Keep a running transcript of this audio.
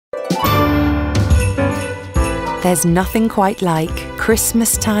There's nothing quite like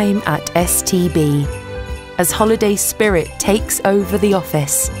Christmas time at STB. As holiday spirit takes over the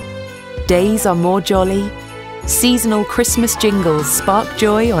office, days are more jolly, seasonal Christmas jingles spark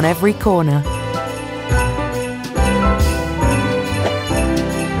joy on every corner.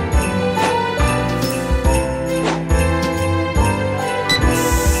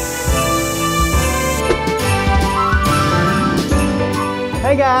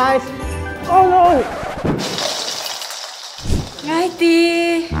 Hey guys! Oh no!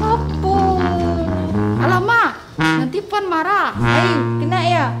 Ngaiti, apa? Alamak, nanti Pan marah. Kena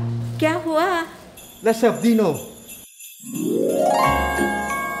ya? Kya hua? Let's have Dino.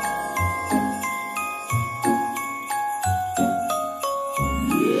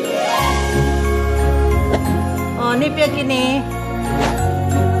 Oh, ni pia kini.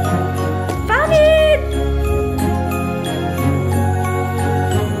 Pamit!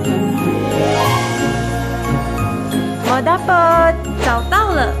 Mau dapat, 找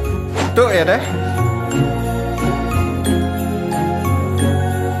到了。对的。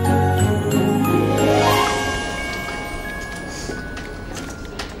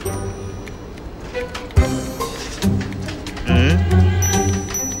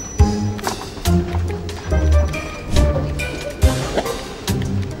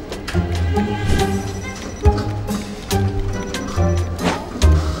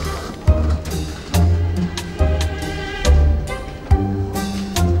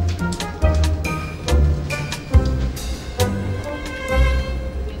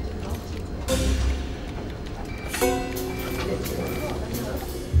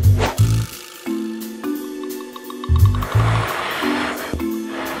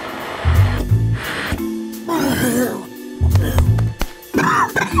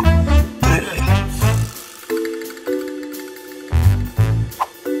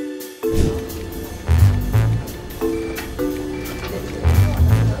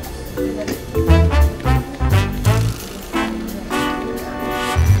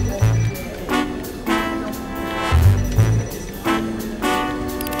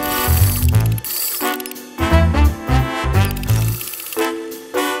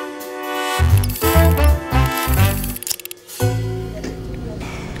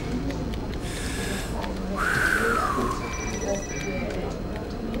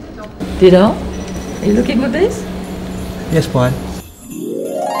Dino, are you looking with this? Yes, Puan.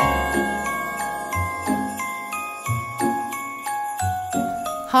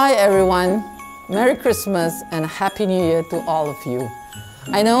 Hi everyone, Merry Christmas and Happy New Year to all of you.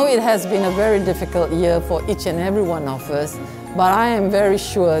 I know it has been a very difficult year for each and every one of us, but I am very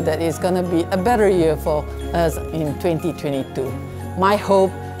sure that it's going to be a better year for us in 2022. My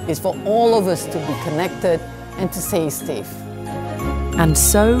hope is for all of us to be connected and to stay safe. And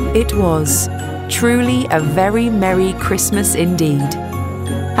so it was. Truly a very Merry Christmas indeed.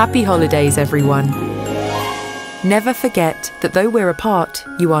 Happy holidays, everyone. Never forget that though we're apart,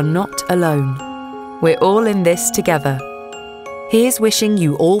 you are not alone. We're all in this together. Here's wishing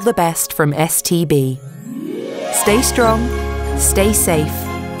you all the best from STB. Stay strong, stay safe,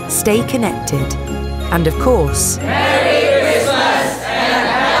 stay connected, and of course, Merry